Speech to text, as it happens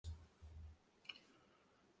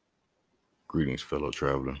Greetings, fellow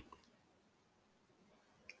traveler.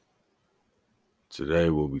 Today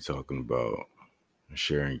we'll be talking about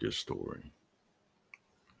sharing your story.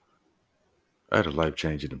 I had a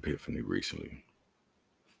life-changing epiphany recently.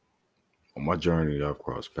 On my journey, I've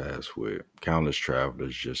crossed paths with countless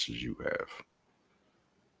travelers just as you have.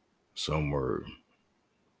 Some were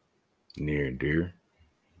near and dear,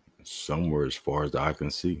 some were as far as the eye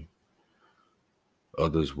can see.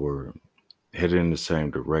 Others were headed in the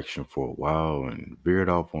same direction for a while and veered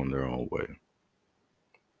off on their own way.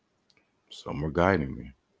 Some were guiding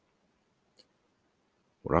me.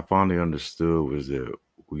 What I finally understood was that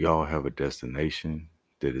we all have a destination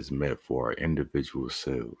that is meant for our individual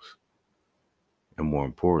selves. And more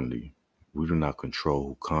importantly, we do not control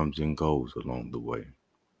who comes and goes along the way.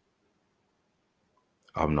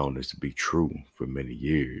 I've known this to be true for many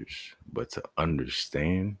years, but to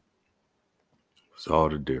understand is all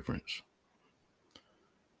the difference.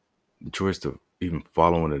 The choice to even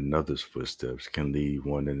following another's footsteps can lead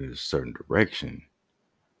one in a certain direction,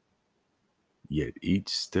 yet each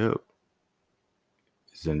step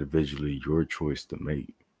is individually your choice to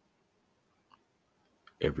make.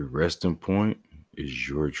 Every resting point is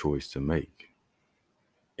your choice to make.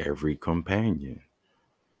 Every companion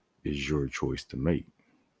is your choice to make.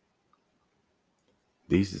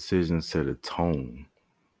 These decisions set a tone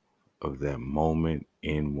of that moment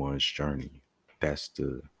in one's journey. That's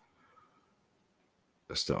the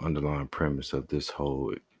underlying premise of this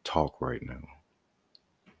whole talk right now.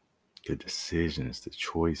 The decisions, the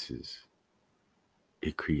choices,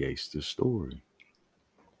 it creates the story.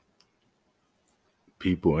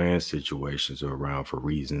 People and situations are around for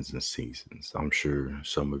reasons and seasons. I'm sure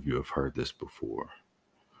some of you have heard this before.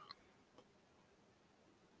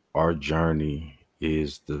 Our journey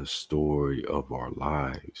is the story of our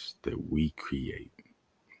lives that we create,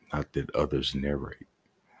 not that others narrate.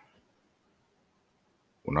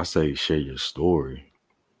 When I say share your story,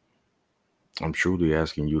 I'm truly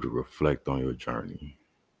asking you to reflect on your journey,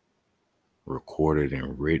 recorded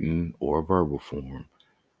in written or verbal form,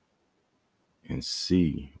 and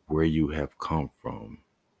see where you have come from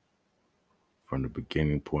the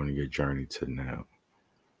beginning point of your journey to now.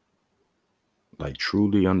 Like,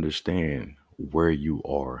 truly understand where you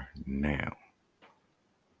are now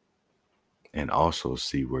and also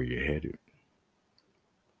see where you're headed.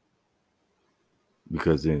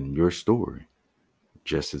 Because in your story,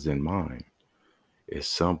 just as in mine, at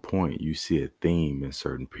some point you see a theme in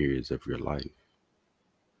certain periods of your life.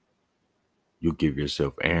 You'll give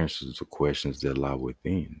yourself answers to questions that lie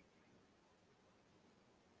within.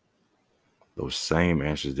 Those same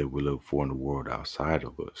answers that we look for in the world outside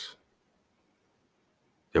of us.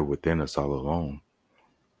 They're within us all along.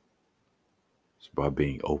 It's by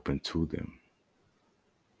being open to them.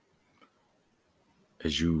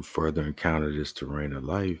 As you further encounter this terrain of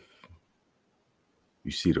life, you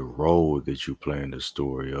see the role that you play in the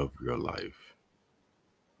story of your life.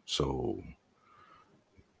 So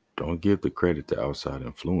don't give the credit to outside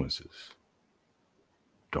influences.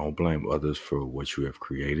 Don't blame others for what you have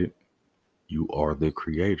created. You are the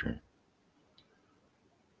creator.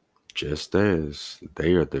 Just as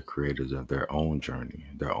they are the creators of their own journey,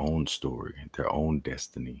 their own story, their own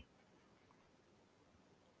destiny.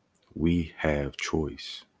 We have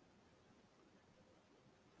choice.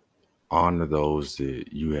 Honor those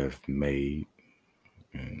that you have made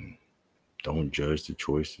and don't judge the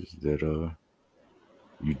choices that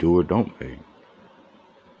you do or don't make.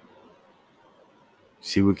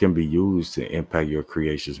 See what can be used to impact your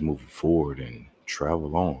creations moving forward and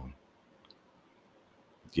travel on.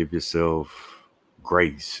 Give yourself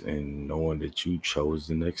grace in knowing that you chose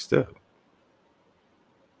the next step.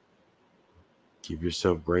 Give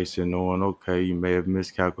yourself grace in knowing, okay, you may have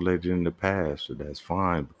miscalculated in the past, so that's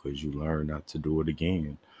fine because you learned not to do it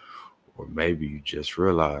again. Or maybe you just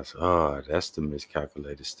realize, that's the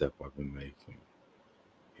miscalculated step I've been making.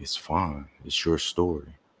 It's fine. It's your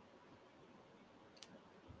story.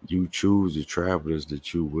 You choose the travelers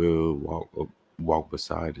that you will walk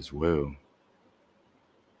beside as well.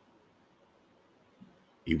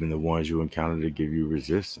 Even the ones you encounter to give you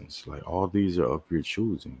resistance. Like, all these are of your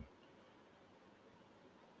choosing.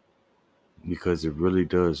 Because it really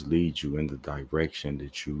does lead you in the direction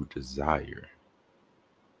that you desire,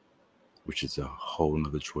 which is a whole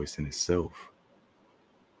nother choice in itself.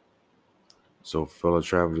 So, fellow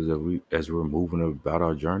travelers, as we're moving about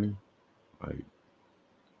our journey, like,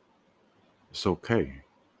 it's okay.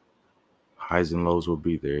 Highs and lows will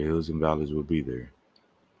be there. Hills and valleys will be there.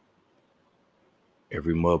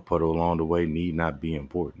 Every mud puddle along the way need not be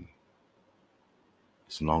important,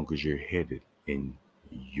 as long as you're headed in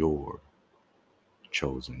your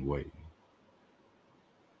chosen way.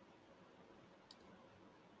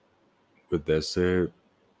 With that said,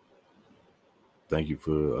 thank you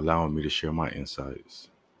for allowing me to share my insights.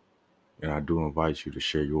 And I do invite you to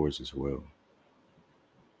share yours as well.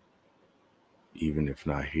 Even if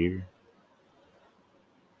not here,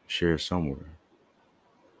 share somewhere.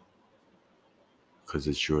 Because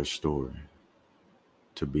it's your story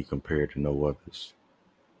to be compared to no others.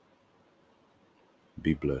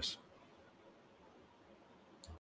 Be blessed.